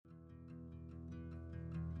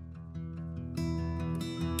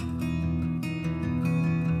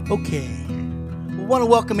Okay. We want to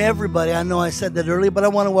welcome everybody. I know I said that earlier, but I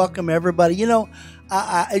want to welcome everybody.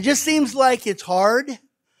 It just seems like it's hard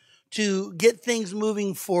to get things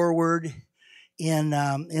moving forward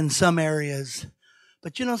in some areas.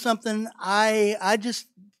 But you know something? I just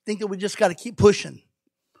think that we just got to keep pushing.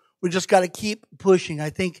 We just got to keep pushing. I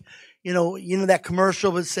think, that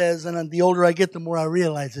commercial that says, and the older I get, the more I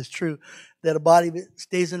realize it's true, that a body that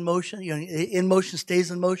stays in motion, in motion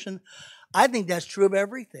stays in motion. I think that's true of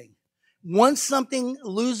everything. Once something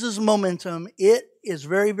loses momentum, it is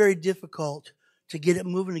very, very difficult to get it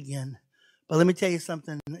moving again. But let me tell you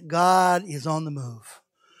something. God is on the move.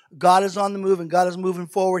 God is on the move, and God is moving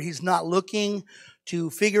forward. He's not looking to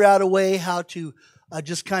figure out a way how to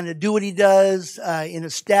just kind of do what he does in a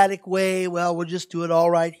static way. Well, we'll just do it all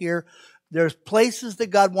right here. There's places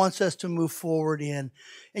that God wants us to move forward in.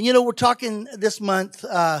 And we're talking this month,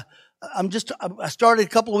 I started a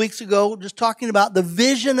couple of weeks ago just talking about the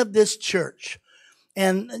vision of this church.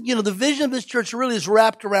 And, the vision of this church really is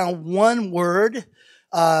wrapped around one word.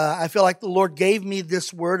 I feel like the Lord gave me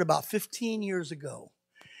this word about 15 years ago.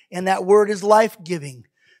 And that word is life-giving.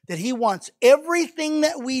 That he wants everything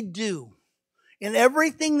that we do and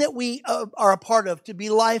everything that we are a part of to be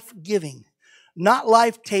life-giving. Not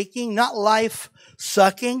life-taking, not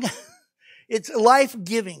life-sucking. It's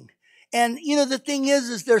life-giving. And, the thing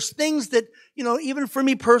is there's things that, even for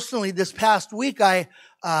me personally, this past week,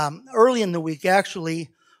 early in the week, actually,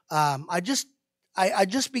 I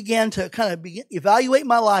just began to kind of evaluate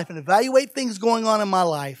my life and evaluate things going on in my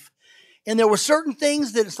life. And there were certain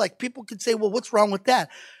things that it's like people could say, well, what's wrong with that?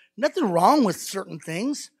 Nothing wrong with certain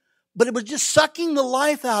things, but it was just sucking the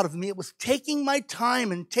life out of me. It was taking my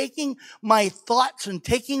time and taking my thoughts and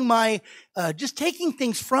taking just taking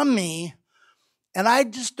things from me. And I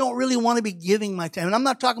just don't really want to be giving my time. And I'm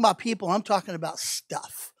not talking about people. I'm talking about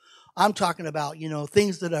stuff. I'm talking about,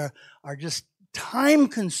 things that are just time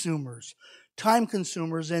consumers.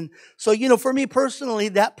 And so, for me personally,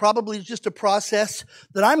 that probably is just a process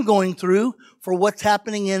that I'm going through for what's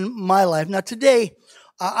happening in my life. Now, today,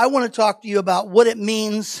 I want to talk to you about what it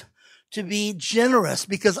means to be generous,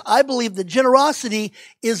 because I believe that generosity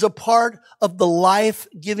is a part of the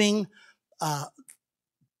life-giving,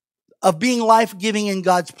 of being life-giving in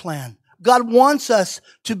God's plan. God wants us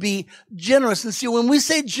to be generous. And see, when we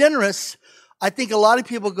say generous, I think a lot of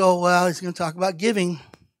people go, well, he's going to talk about giving.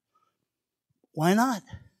 Why not?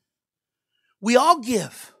 We all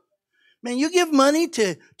give. Man, you give money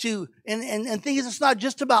and things, it's not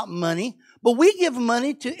just about money, but we give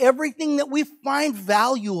money to everything that we find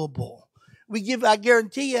valuable. I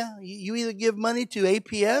guarantee you either give money to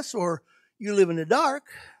APS or you live in the dark.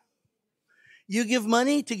 You give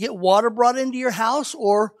money to get water brought into your house,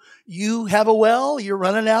 or you have a well, you're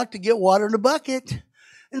running out to get water in a bucket.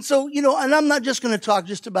 And so, and I'm not just going to talk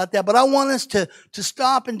just about that, but I want us to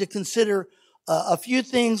stop and to consider a few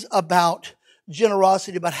things about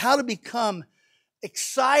generosity, about how to become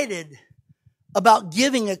excited about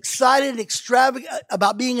giving,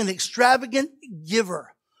 about being an extravagant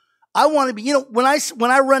giver. I want to be, when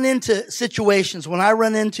I run into situations, when I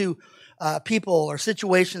run into people or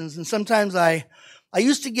situations, and sometimes I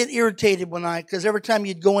used to get irritated because every time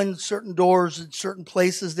you'd go in certain doors at certain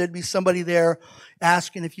places, there'd be somebody there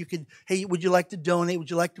asking if you could, hey, would you like to donate? Would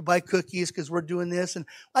you like to buy cookies? Because we're doing this. And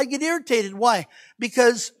I get irritated. Why?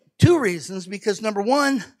 Because two reasons. Because number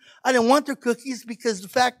one, I didn't want their cookies, because the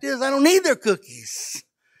fact is I don't need their cookies.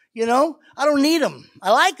 I don't need them.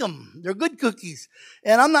 I like them. They're good cookies.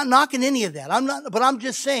 And I'm not knocking any of that. But I'm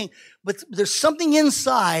just saying, but there's something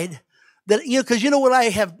inside that, because what I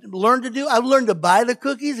have learned to do? I've learned to buy the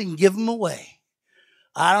cookies and give them away.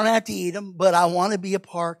 I don't have to eat them, but I want to be a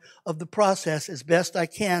part of the process as best I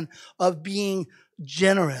can of being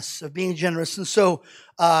generous. And so,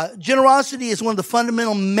 generosity is one of the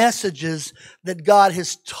fundamental messages that God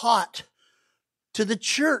has taught to the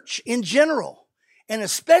church in general, and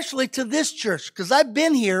especially to this church, because I've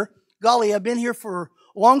been here for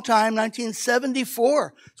a long time.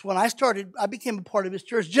 1974. It's when I became a part of this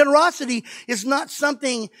church. Generosity is not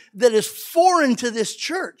something that is foreign to this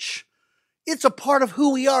church. It's a part of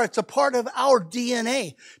who we are. It's a part of our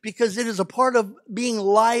DNA, because it is a part of being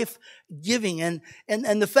life-giving. And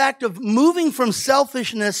the fact of moving from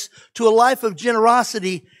selfishness to a life of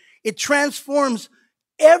generosity, it transforms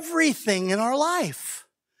everything in our life.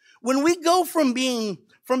 When we go from being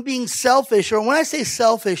selfish, or when I say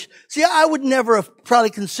selfish, see, I would never have probably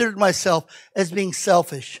considered myself as being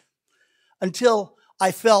selfish until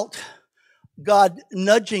I felt God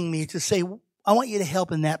nudging me to say, I want you to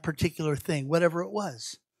help in that particular thing, whatever it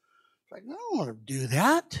was. It's like, I don't want to do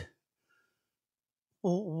that.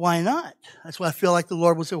 Well, why not? That's why I feel like the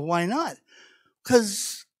Lord would say, why not?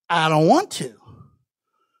 Because I don't want to.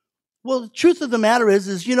 Well, the truth of the matter is,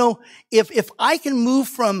 if I can move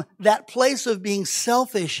from that place of being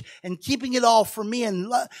selfish and keeping it all for me,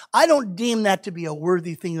 and I don't deem that to be a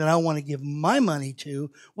worthy thing that I want to give my money to,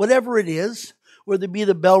 whatever it is, whether it be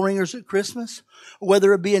the bell ringers at Christmas, or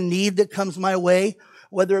whether it be a need that comes my way,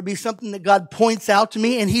 whether it be something that God points out to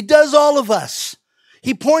me, and He does all of us.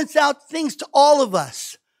 He points out things to all of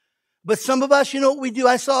us. But some of us, you know what we do?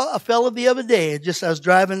 I saw a fellow the other day. I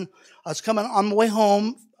was coming on my way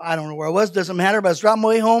home. I don't know where I was, doesn't matter, but I was driving my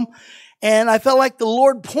way home, and I felt like the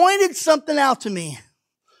Lord pointed something out to me.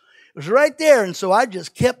 It was right there, and so I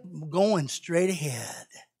just kept going straight ahead.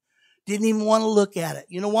 Didn't even want to look at it.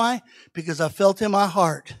 You know why? Because I felt in my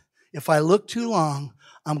heart, if I look too long,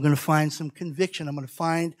 I'm going to find some conviction. I'm going to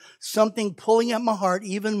find something pulling at my heart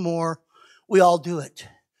even more. We all do it.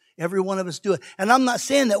 Every one of us do it. And I'm not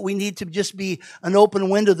saying that we need to just be an open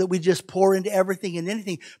window that we just pour into everything and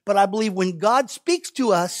anything. But I believe when God speaks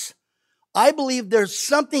to us, I believe there's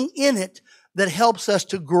something in it that helps us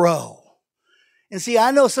to grow. And see,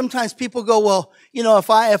 I know sometimes people go, well,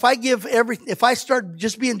 if I start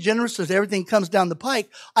just being generous as everything comes down the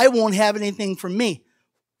pike, I won't have anything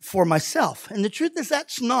for myself. And the truth is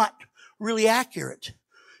that's not really accurate.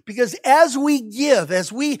 Because as we give,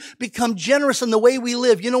 as we become generous in the way we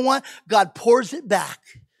live, you know what? God pours it back.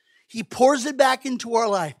 He pours it back into our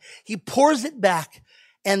life. He pours it back.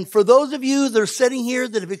 And for those of you that are sitting here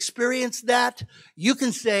that have experienced that, you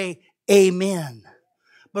can say amen.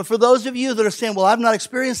 But for those of you that are saying, well, I've not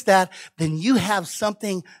experienced that, then you have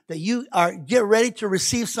something that get ready to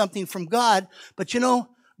receive something from God. But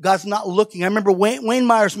God's not looking. I remember Wayne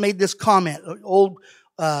Myers made this comment, an old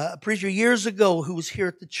preacher years ago who was here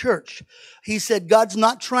at the church. He said, God's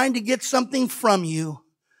not trying to get something from you.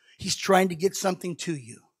 He's trying to get something to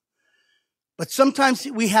you. But sometimes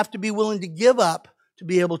we have to be willing to give up to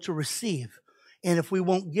be able to receive. And if we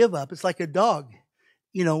won't give up, it's like a dog.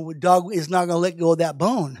 A dog is not going to let go of that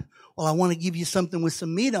bone. Well, I want to give you something with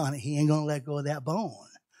some meat on it. He ain't going to let go of that bone.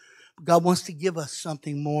 God wants to give us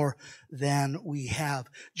something more than we have.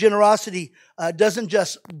 Generosity doesn't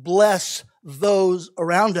just bless those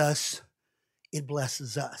around us. It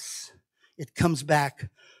blesses us. It comes back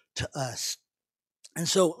to us. And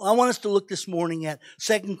so I want us to look this morning at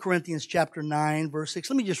 2 Corinthians chapter 9, verse 6.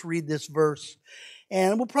 Let me just read this verse.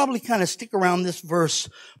 And we'll probably kind of stick around this verse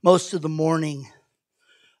most of the morning.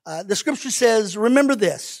 The scripture says, remember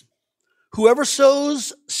this. Whoever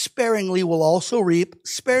sows sparingly will also reap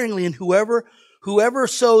sparingly, and whoever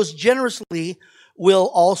sows generously will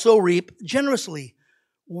also reap generously.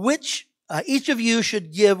 Which each of you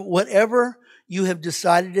should give whatever you have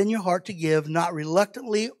decided in your heart to give, not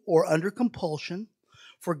reluctantly or under compulsion,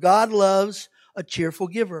 for God loves a cheerful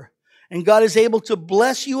giver. And God is able to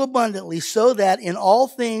bless you abundantly, so that in all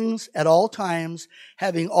things, at all times,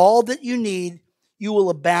 having all that you need, you will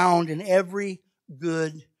abound in every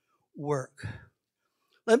good work.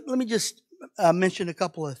 Let me just mention a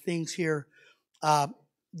couple of things here.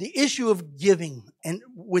 The issue of giving and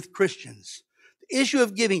with Christians. The issue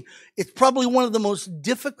of giving, it's probably one of the most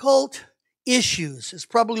difficult issues. It's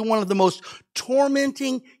probably one of the most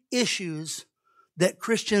tormenting issues that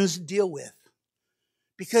Christians deal with.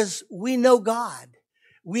 Because we know God.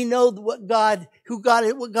 We know what God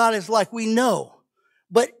is like. We know.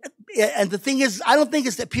 And the thing is, I don't think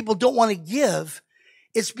it's that people don't want to give.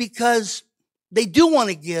 It's because they do want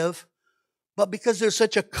to give, but because there's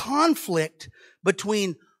such a conflict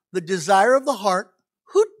between the desire of the heart.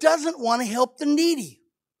 Who doesn't want to help the needy?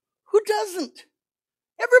 Who doesn't?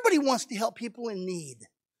 Everybody wants to help people in need.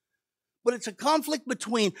 But it's a conflict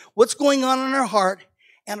between what's going on in our heart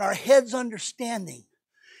and our head's understanding.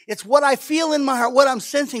 It's what I feel in my heart, what I'm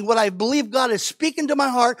sensing, what I believe God is speaking to my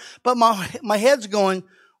heart, but my head's going,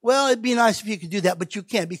 well, it'd be nice if you could do that, but you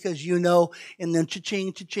can't because and then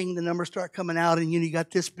cha-ching, cha-ching, the numbers start coming out, and you got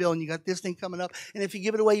this bill and you got this thing coming up, and if you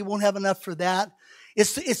give it away, you won't have enough for that.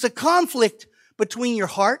 It's a conflict between your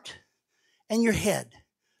heart and your head.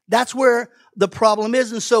 That's where the problem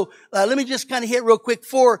is. And so let me just kind of hit real quick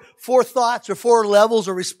four thoughts or four levels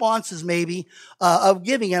or responses maybe of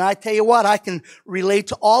giving. And I tell you what, I can relate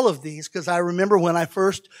to all of these because I remember when I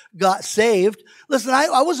first got saved. Listen,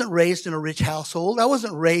 I wasn't raised in a rich household. I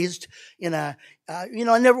wasn't raised in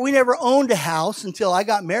we never owned a house until I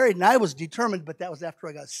got married, and I was determined, but that was after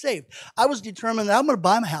I got saved. I was determined that I'm going to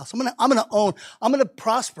buy my house. I'm going to own. I'm going to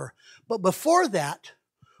prosper. But before that,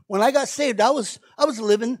 when I got saved, I was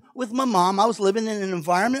living with my mom. I was living in an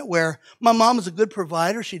environment where my mom was a good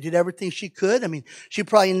provider. She did everything she could. I mean, she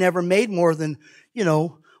probably never made more than,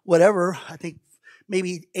 whatever. I think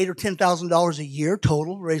maybe $8,000 or $10,000 a year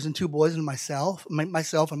total, raising 2 boys and myself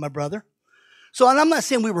and my brother. So, and I'm not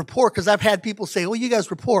saying we were poor, because I've had people say, "Oh, you guys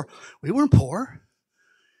were poor." We weren't poor.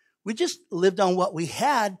 We just lived on what we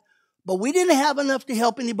had, but we didn't have enough to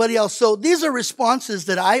help anybody else. So these are responses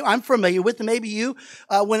that I'm familiar with, and maybe you.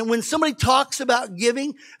 When somebody talks about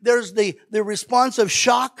giving, there's the response of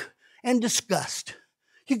shock and disgust.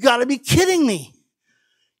 You got to be kidding me.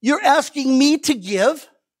 You're asking me to give?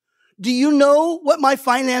 Do you know what my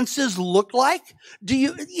finances look like?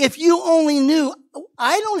 If you only knew,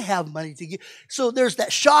 I don't have money to give. So there's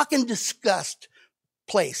that shock and disgust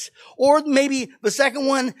place. Or maybe the second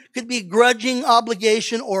one could be grudging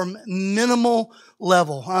obligation or minimal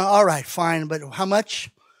level. All right, fine, but how much?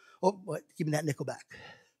 Oh, what? Give me that nickel back.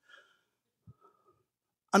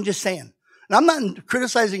 I'm just saying. And I'm not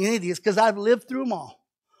criticizing any of these, because I've lived through them all.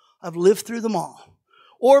 I've lived through them all.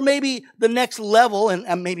 Or maybe the next level,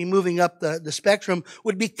 and maybe moving up the spectrum,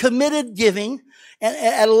 would be committed giving and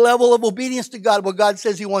at a level of obedience to God. Well, God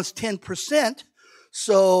says He wants 10%.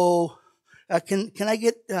 So can I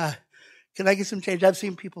get some change? I've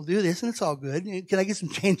seen people do this, and it's all good. Can I get some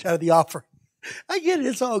change out of the offering? I get it.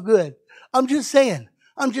 It's all good. I'm just saying.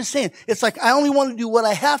 It's like I only want to do what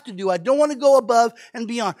I have to do. I don't want to go above and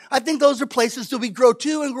beyond. I think those are places that we grow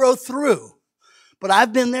to and grow through. But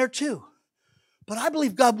I've been there too. But I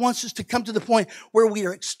believe God wants us to come to the point where we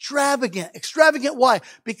are extravagant. Extravagant, why?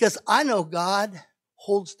 Because I know God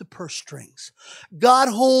holds the purse strings. God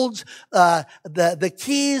holds the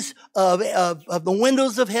keys of the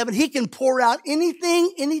windows of heaven. He can pour out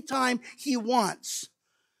anything, anytime He wants.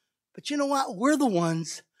 But you know what? We're the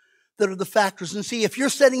ones that are the factors. And see, if you're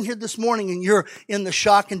sitting here this morning and you're in the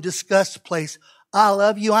shock and disgust place, I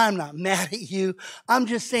love you. I'm not mad at you. I'm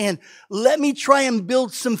just saying, let me try and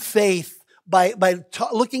build some faith by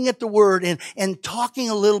looking at the Word and talking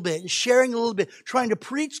a little bit and sharing a little bit, trying to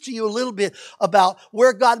preach to you a little bit about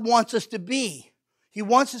where God wants us to be. He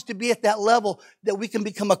wants us to be at that level that we can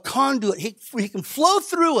become a conduit. He can flow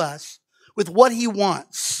through us with what He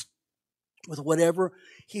wants, with whatever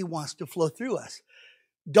He wants to flow through us.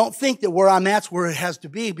 Don't think that where I'm at's where it has to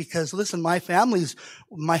be, because listen, my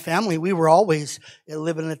family, we were always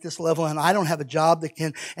living at this level, and I don't have a job that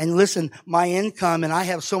can, and listen, my income, and I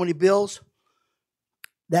have so many bills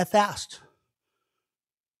that fast.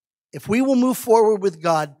 If we will move forward with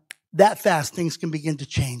God that fast, things can begin to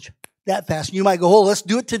change that fast. You might go, "Oh, let's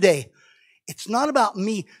do it today." It's not about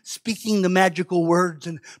me speaking the magical words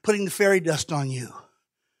and putting the fairy dust on you.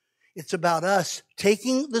 It's about us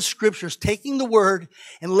taking the scriptures, taking the Word,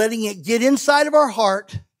 and letting it get inside of our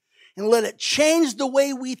heart and let it change the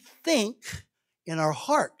way we think in our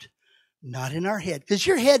heart, not in our head. Because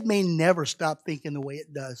your head may never stop thinking the way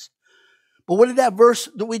it does. But what did that verse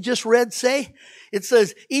that we just read say? It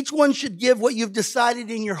says, each one should give what you've decided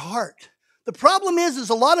in your heart. The problem is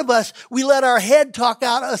a lot of us, we let our head talk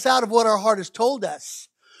us out of what our heart has told us.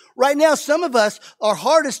 Right now, some of us, our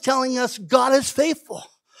heart is telling us God is faithful.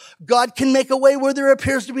 God can make a way where there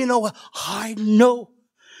appears to be no way. I know.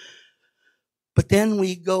 But then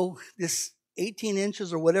we go this 18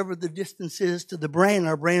 inches or whatever the distance is to the brain.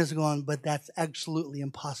 Our brain is going, but that's absolutely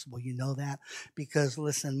impossible. You know that? Because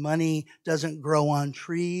listen, money doesn't grow on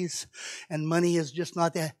trees, and money is just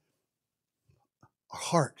not that. Our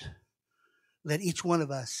heart. Let each one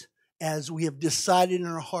of us, as we have decided in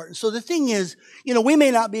our heart. So the thing is, we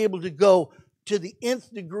may not be able to go to the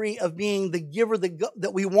nth degree of being the giver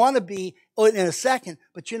that we want to be in a second.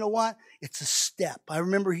 But you know what? It's a step. I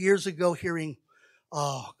remember years ago hearing,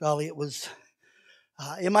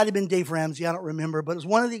 it might have been Dave Ramsey, I don't remember, but it was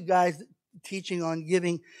one of the guys teaching on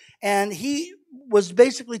giving. And he was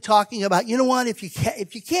basically talking about, you know what? If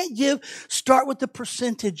you can't give, start with the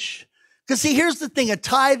percentage. Because see, here's the thing. A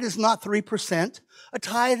tithe is not 3%. A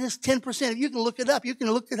tithe is 10%. If you can look it up,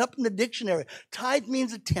 in the dictionary. Tithe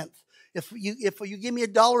means a tenth. If you give me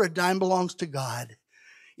 $1, a dime belongs to God.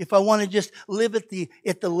 If I want to just live at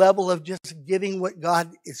the level of just giving what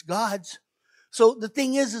God is God's. So the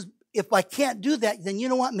thing is if I can't do that, then you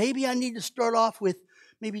know what? Maybe I need to start off with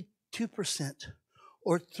maybe 2%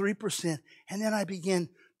 or 3. And then I begin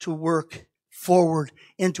to work forward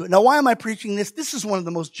into it. Now, why am I preaching this? This is one of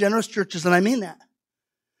the most generous churches, and I mean that.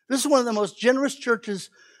 This is one of the most generous churches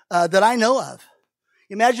that I know of.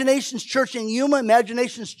 Imaginations Church in Yuma,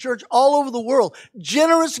 Imaginations Church all over the world.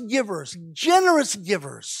 Generous givers.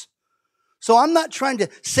 So I'm not trying to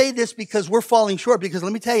say this because we're falling short, because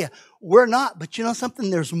let me tell you, we're not. But you know something?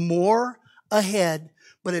 There's more ahead,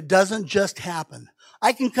 but it doesn't just happen.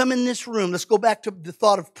 I can come in this room. Let's go back to the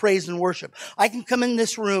thought of praise and worship. I can come in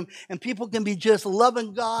this room and people can be just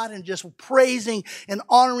loving God and just praising and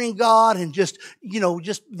honoring God and just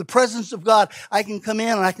the presence of God. I can come in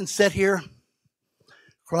and I can sit here,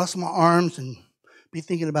 cross my arms and be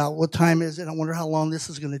thinking about what time is it. I wonder how long this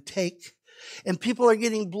is going to take. And people are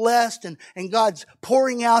getting blessed and God's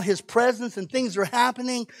pouring out His presence and things are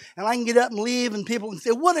happening. And I can get up and leave and people can say,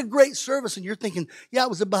 what a great service. And you're thinking, yeah, it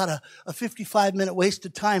was about a 55-minute waste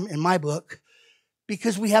of time in my book,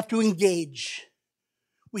 because we have to engage.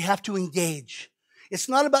 We have to engage. It's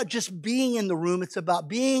not about just being in the room. It's about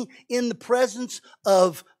being in the presence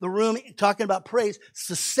of the room, talking about praise. It's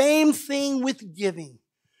the same thing with giving.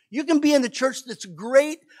 You can be in the church that's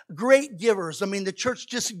great givers. I mean, the church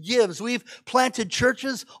just gives. We've planted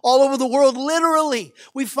churches all over the world, literally.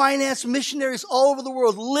 We finance missionaries all over the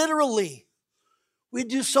world, literally. We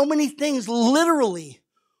do so many things, literally,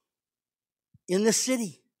 in the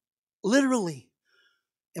city, literally.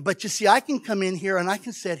 But you see, I can come in here and I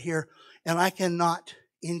can sit here and I cannot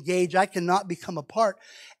engage. I cannot become a part.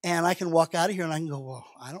 And I can walk out of here and I can go, well,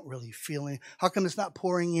 I don't really feel it. How come it's not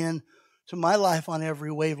pouring in to my life on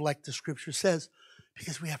every wave like the scripture says?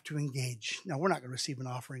 Because we have to engage. Now, we're not going to receive an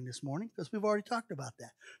offering this morning because we've already talked about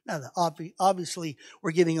that. Now, obviously,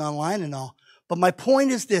 we're giving online and all. But my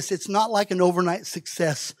point is this. It's not like an overnight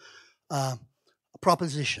success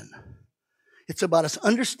proposition. It's about us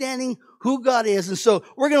understanding who God is. And so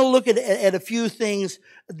we're going to look at a few things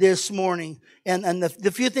this morning. And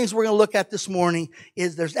the few things we're going to look at this morning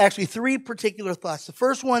is there's actually three particular thoughts. The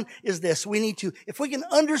first one is this. We need to, if we can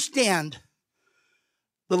understand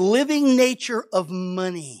the living nature of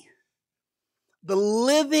money, the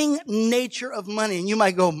living nature of money. And you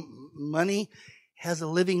might go, money has a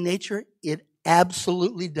living nature? It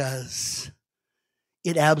absolutely does.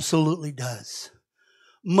 It absolutely does.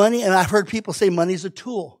 Money, and I've heard people say money's a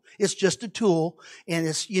tool. It's just a tool, and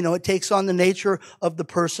it's, it takes on the nature of the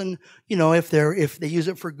person, if they use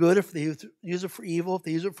it for good, if they use it for evil, if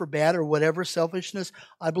they use it for bad or whatever, selfishness.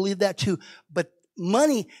 I believe that too. But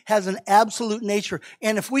money has an absolute nature.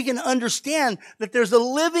 And if we can understand that there's a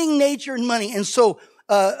living nature in money. And so,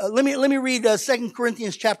 let me read 2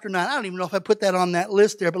 Corinthians chapter 9. I don't even know if I put that on that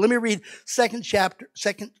list there, but let me read 2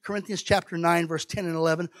 Corinthians chapter 9, verse 10 and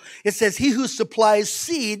 11. It says, he who supplies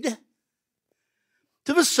seed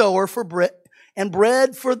to the sower for bread and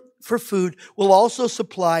bread for food will also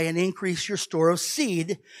supply and increase your store of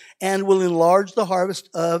seed and will enlarge the harvest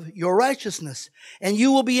of your righteousness. And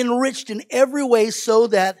you will be enriched in every way so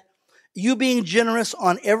that you being generous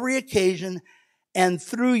on every occasion and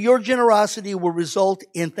through your generosity will result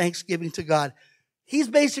in thanksgiving to God. He's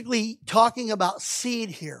basically talking about seed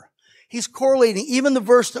here. He's correlating even the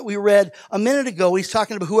verse that we read a minute ago. He's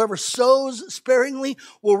talking about whoever sows sparingly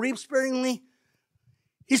will reap sparingly.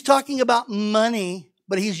 He's talking about money,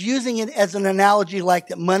 but he's using it as an analogy like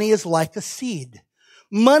that. Money is like a seed.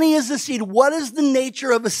 Money is a seed. What is the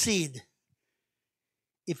nature of a seed?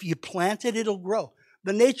 If you plant it, it'll grow.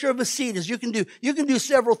 The nature of a seed is you can do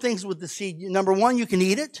several things with the seed. Number one, you can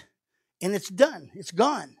eat it, and it's done. It's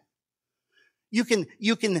gone. You can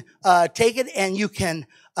take it and you can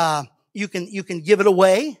give it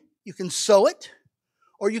away. You can sow it,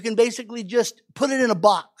 or you can basically just put it in a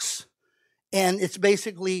box, and it's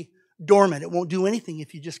basically dormant. It won't do anything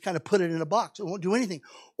if you just kind of put it in a box. It won't do anything.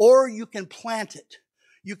 Or you can plant it.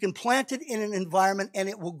 You can plant it in an environment, and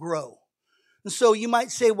it will grow. And so you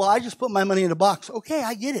might say, well, I just put my money in a box. Okay,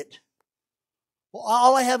 I get it. Well,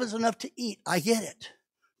 all I have is enough to eat. I get it.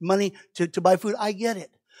 Money to buy food. I get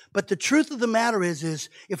it. But the truth of the matter is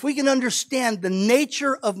if we can understand the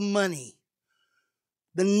nature of money,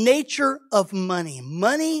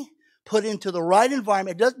 money put into the right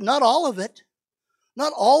environment, not all of it,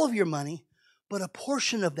 not all of your money, but a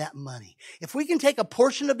portion of that money. If we can take a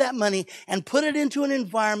portion of that money and put it into an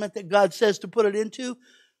environment that God says to put it into,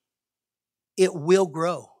 it will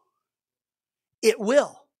grow. It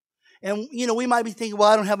will. And, we might be thinking,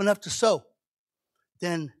 well, I don't have enough to sow.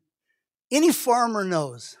 Then any farmer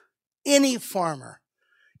knows,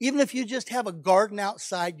 even if you just have a garden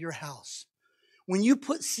outside your house, when you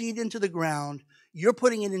put seed into the ground, you're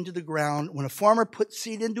putting it into the ground. When a farmer puts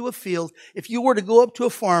seed into a field, if you were to go up to a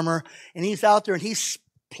farmer and he's out there and he's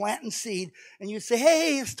planting seed and you say,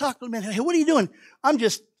 hey, let's talk a minute. Hey, what are you doing? I'm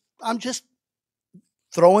just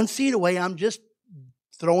throwing seed away. I'm just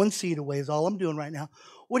throwing seed away is all I'm doing right now.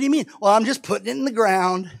 What do you mean? Well, I'm just putting it in the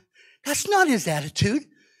ground. That's not his attitude.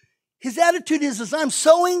 His attitude is I'm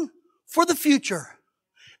sowing for the future.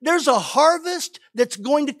 There's a harvest that's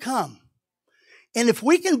going to come. And if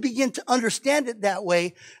we can begin to understand it that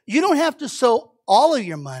way, you don't have to sow all of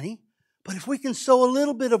your money, But if we can sow a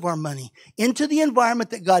little bit of our money into the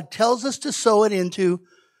environment that God tells us to sow it into,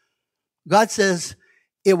 God says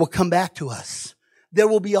it will come back to us. There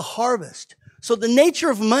will be a harvest. So the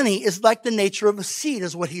nature of money is like the nature of a seed,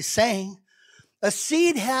 is what he's saying. A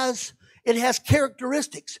seed has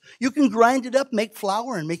characteristics. You can grind it up, make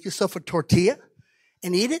flour, and make yourself a tortilla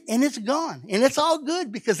and eat it, and it's gone. And it's all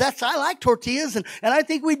good because I like tortillas, and I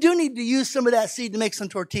think we do need to use some of that seed to make some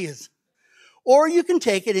tortillas. Or you can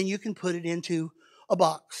take it and you can put it into a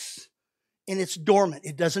box, and it's dormant.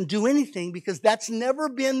 It doesn't do anything because that's never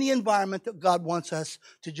been the environment that God wants us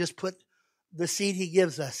to just put the seed he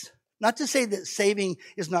gives us. Not to say that saving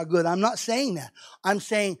is not good. I'm not saying that. I'm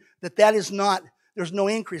saying that is not, there's no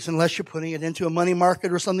increase unless you're putting it into a money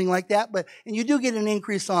market or something like that. And you do get an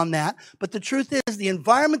increase on that. But the truth is, the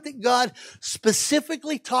environment that God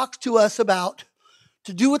specifically talks to us about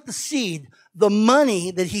to do with the seed, the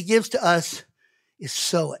money that he gives to us, is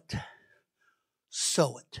sow it.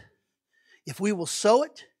 Sow it. If we will sow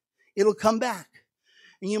it, it'll come back.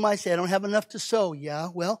 And you might say, I don't have enough to sow. Yeah,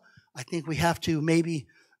 well, I think we have to, maybe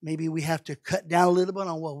we have to cut down a little bit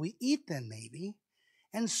on what we eat then maybe,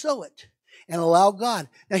 and sow it and allow God.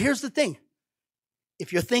 Now here's the thing.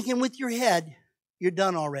 If you're thinking with your head, you're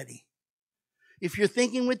done already. If you're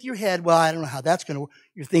thinking with your head, well, I don't know how that's going to work.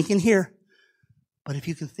 You're thinking here. But if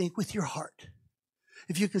you can think with your heart,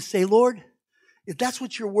 if you can say, Lord, if that's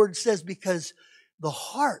what your word says, because the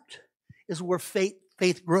heart is where faith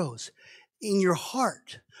grows. In your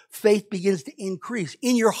heart, faith begins to increase.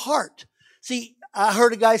 In your heart. See, I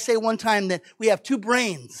heard a guy say one time that we have two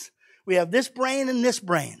brains. We have this brain and this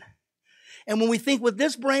brain. And when we think with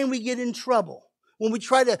this brain, we get in trouble. When we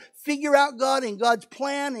try to figure out God and God's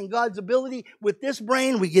plan and God's ability with this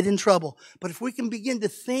brain, we get in trouble. But if we can begin to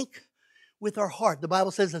think with our heart, the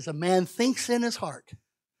Bible says, as a man thinks in his heart,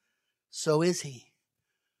 so is he.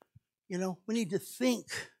 You know, we need to think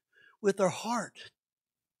with our heart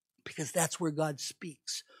because that's where God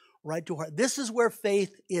speaks, right to heart. This is where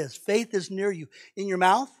faith is. Faith is near you, in your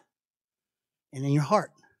mouth and in your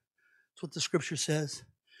heart. That's what the scripture says.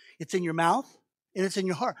 It's in your mouth and it's in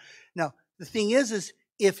your heart. Now, the thing is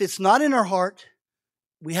if it's not in our heart,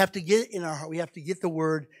 we have to get it in our heart. We have to get the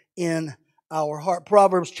word in our heart.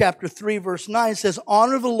 Proverbs chapter 3, verse 9 says,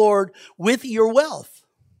 honor the Lord with your wealth.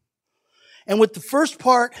 And with the first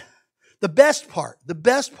part, the best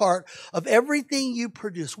part of everything you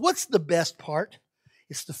produce. What's the best part?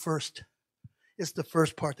 It's the first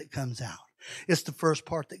part that comes out. It's the first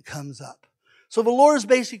part that comes up. So the Lord is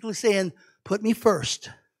basically saying, put me first.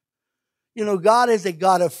 You know, God is a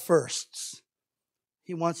God of firsts.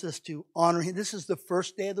 He wants us to honor him. This is the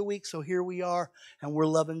first day of the week, so here we are, and we're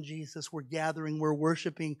loving Jesus. We're gathering, we're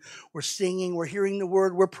worshiping, we're singing, we're hearing the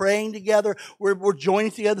word, we're praying together, we're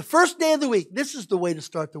joining together. First day of the week. This is the way to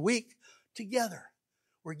start the week, together.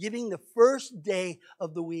 We're giving the first day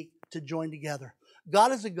of the week to join together.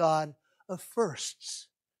 God is a God of firsts.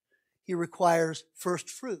 He requires first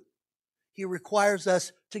fruit. He requires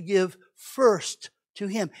us to give first to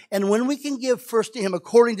him. And when we can give first to him,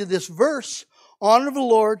 according to this verse, honor the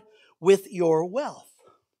Lord with your wealth.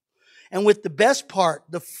 And with the best part,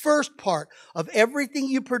 the first part of everything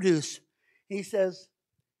you produce, he says,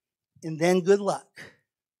 and then good luck.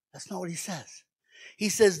 That's not what he says. He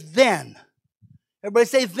says, then. Everybody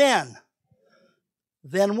say, then.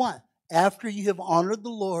 Then what? After you have honored the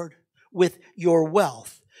Lord with your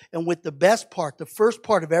wealth and with the best part, the first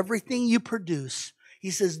part of everything you produce, he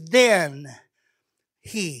says, then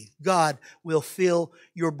God, will fill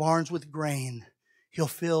your barns with grain. He'll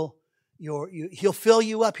fill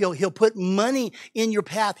you up. He'll put money in your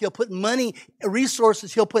path. He'll put money,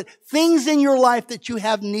 resources. He'll put things in your life that you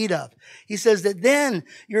have need of. He says that then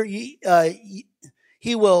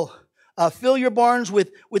he will fill your barns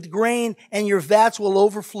with grain, and your vats will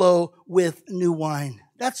overflow with new wine.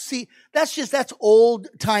 That's old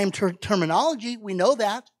time terminology. We know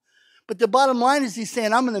that. But the bottom line is he's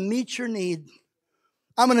saying, I'm going to meet your need.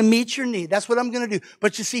 I'm going to meet your need. That's what I'm going to do.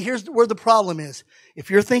 But you see, here's where the problem is.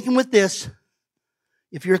 If you're thinking with this,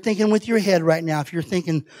 if you're thinking with your head right now, if you're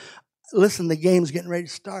thinking, listen, the game's getting ready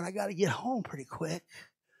to start. I got to get home pretty quick.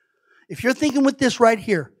 If you're thinking with this right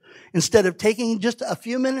here, instead of taking just a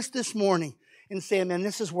few minutes this morning and saying, man,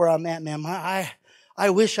 this is where I'm at, man. I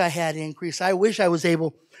wish I had increase. I wish I was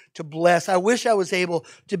able to bless. I wish I was able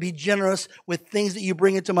to be generous with things that you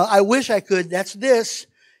bring into my life. I wish I could. That's this.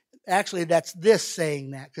 Actually, that's this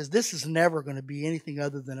saying that, because this is never going to be anything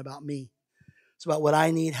other than about me. It's about what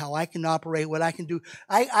I need, how I can operate, what I can do.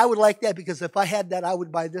 I would like that, because if I had that, I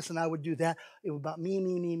would buy this and I would do that. It was about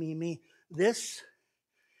me. This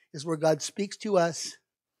is where God speaks to us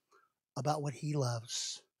about what he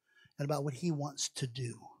loves but about what he wants to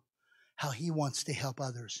do, how he wants to help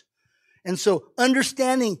others. And so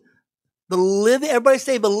understanding everybody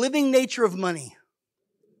say the living nature of money.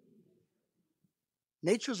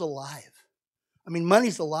 Nature's alive. I mean,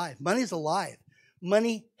 money's alive. Money's alive.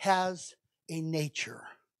 Money has a nature.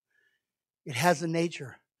 It has a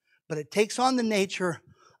nature, but it takes on the nature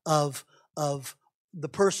of the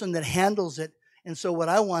person that handles it. And so what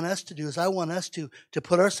I want us to do is I want us to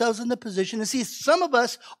put ourselves in the position. And see, some of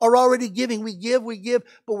us are already giving. We give,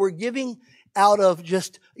 but we're giving out of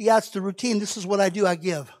just, it's the routine. This is what I do, I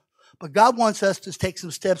give. But God wants us to take some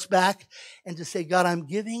steps back and to say, God, I'm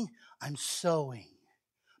giving, I'm sowing.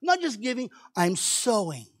 I'm not just giving, I'm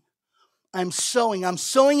sowing. I'm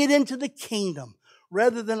sowing it into the kingdom.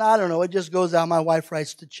 Rather than, I don't know, it just goes out. My wife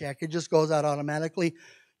writes the check. It just goes out automatically.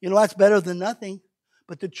 That's better than nothing.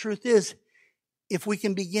 But the truth is, if we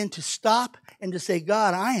can begin to stop and to say,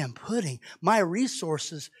 God, I am putting my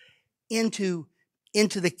resources into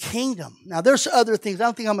the kingdom. Now, there's other things. I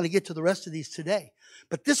don't think I'm going to get to the rest of these today.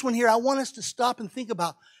 But this one here, I want us to stop and think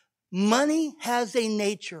about money has a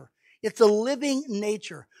nature. It's a living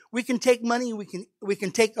nature. We can take money, we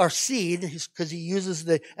can take our seed, because he uses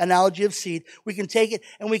the analogy of seed. We can take it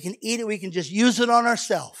and we can eat it. We can just use it on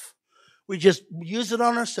ourselves. We just use it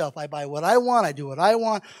on ourselves. I buy what I want. I do what I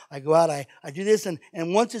want. I go out. I do this. And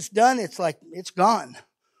once it's done, it's like it's gone.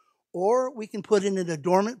 Or we can put it in a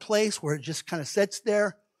dormant place where it just kind of sits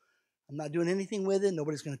there. I'm not doing anything with it.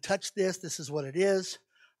 Nobody's going to touch this. This is what it is.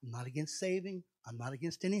 I'm not against saving. I'm not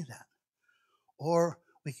against any of that. Or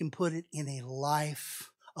we can put it in a live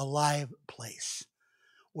place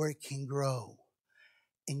where it can grow.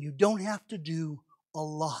 And you don't have to do a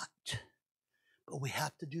lot. But we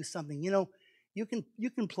have to do something. You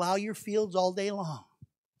can plow your fields all day long.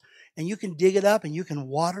 And you can dig it up and you can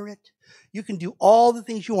water it. You can do all the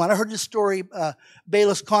things you want. I heard this story.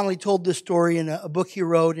 Bayless Connolly told this story in a book he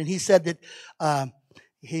wrote. And he said that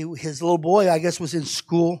his little boy, I guess, was in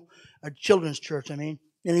school, a children's church, And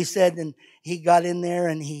he said, and he got in there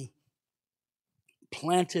and he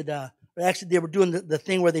planted, actually they were doing the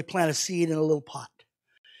thing where they plant a seed in a little pot.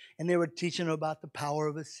 And they were teaching him about the power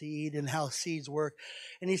of a seed and how seeds work.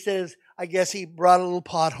 And he says, I guess he brought a little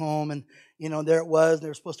pot home and, there it was. They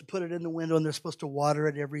were supposed to put it in the window and they're supposed to water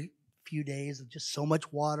it every few days, just so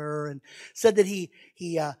much water. And said that he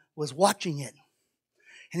was watching it.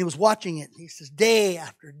 And he was watching it. He says, day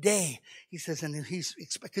after day. He says, and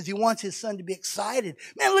because he wants his son to be excited.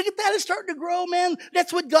 Man, look at that. It's starting to grow, man.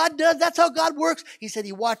 That's what God does. That's how God works. He said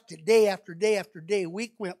he watched it day after day after day. A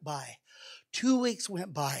week went by. 2 weeks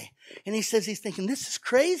went by. And he says he's thinking, this is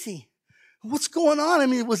crazy. What's going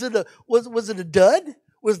on? Was it a dud?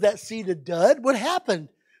 Was that seed a dud? What happened?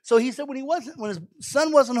 So he said when his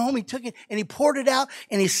son wasn't home, he took it and he poured it out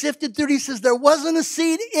and he sifted through it. He says there wasn't a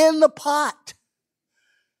seed in the pot.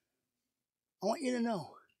 I want you to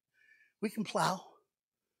know, we can plow,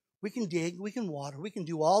 we can dig, we can water, we can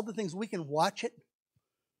do all the things, we can watch it,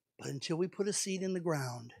 but until we put a seed in the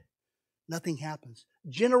ground, nothing happens.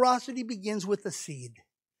 Generosity begins with the seed.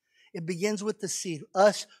 It begins with the seed,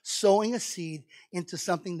 us sowing a seed into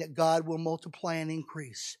something that God will multiply and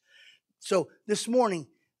increase. So this morning,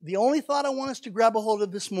 the only thought I want us to grab a hold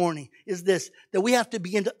of this morning is this, that we have to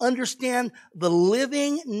begin to understand the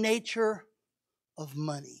living nature of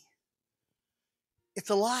money. It's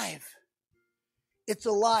alive. It's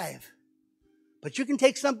alive. But you can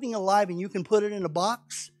take something alive and you can put it in a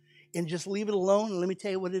box and just leave it alone. And let me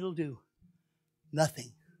tell you what it'll do.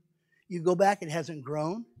 Nothing. You go back, it hasn't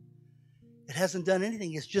grown. It hasn't done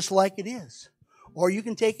anything. It's just like it is. Or you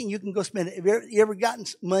can take it and you can go spend it. Have you ever gotten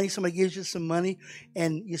money, somebody gives you some money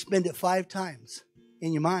and you spend it 5 times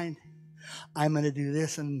in your mind? I'm going to do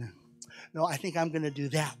this and no, I think I'm going to do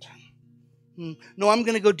that. No, I'm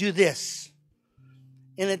going to go do this.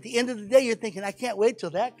 And at the end of the day, you're thinking, I can't wait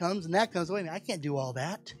till that comes and that comes. Wait a minute, I can't do all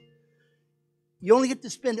that. You only get to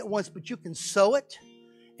spend it once, but you can sow it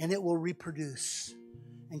and it will reproduce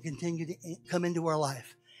and continue to come into our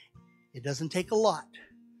life. It doesn't take a lot,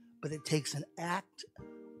 but it takes an act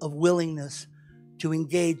of willingness to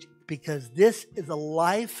engage because this is a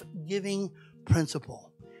life-giving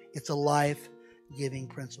principle. It's a life-giving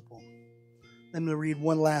principle. Let me read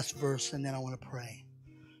one last verse and then I want to pray.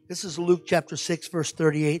 This is Luke chapter 6, verse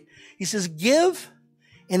 38. He says, give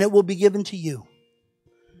and it will be given to you.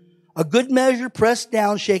 A good measure pressed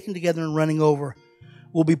down, shaken together and running over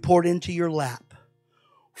will be poured into your lap.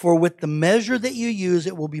 For with the measure that you use,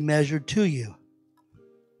 it will be measured to you.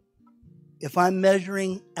 If I'm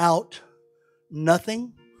measuring out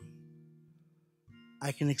nothing,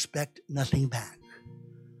 I can expect nothing back.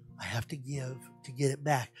 I have to give to get it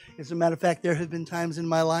back. As a matter of fact, there have been times in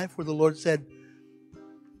my life where the Lord said,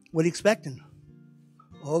 what are you expecting?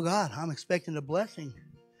 Oh God, I'm expecting a blessing.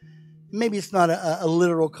 Maybe it's not a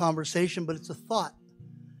literal conversation, but it's a thought.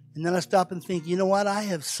 And then I stop and think, you know what? I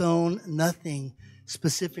have sown nothing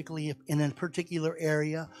specifically in a particular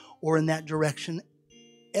area or in that direction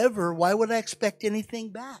ever. Why would I expect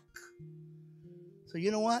anything back? So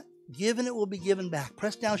you know what? Given it will be given back.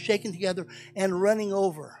 Pressed down, shaken together, and running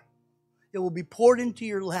over. It will be poured into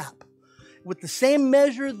your lap. With the same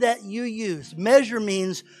measure that you use. Measure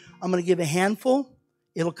means I'm going to give a handful.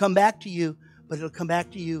 It'll come back to you, but it'll come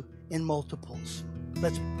back to you in multiples.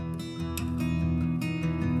 Let's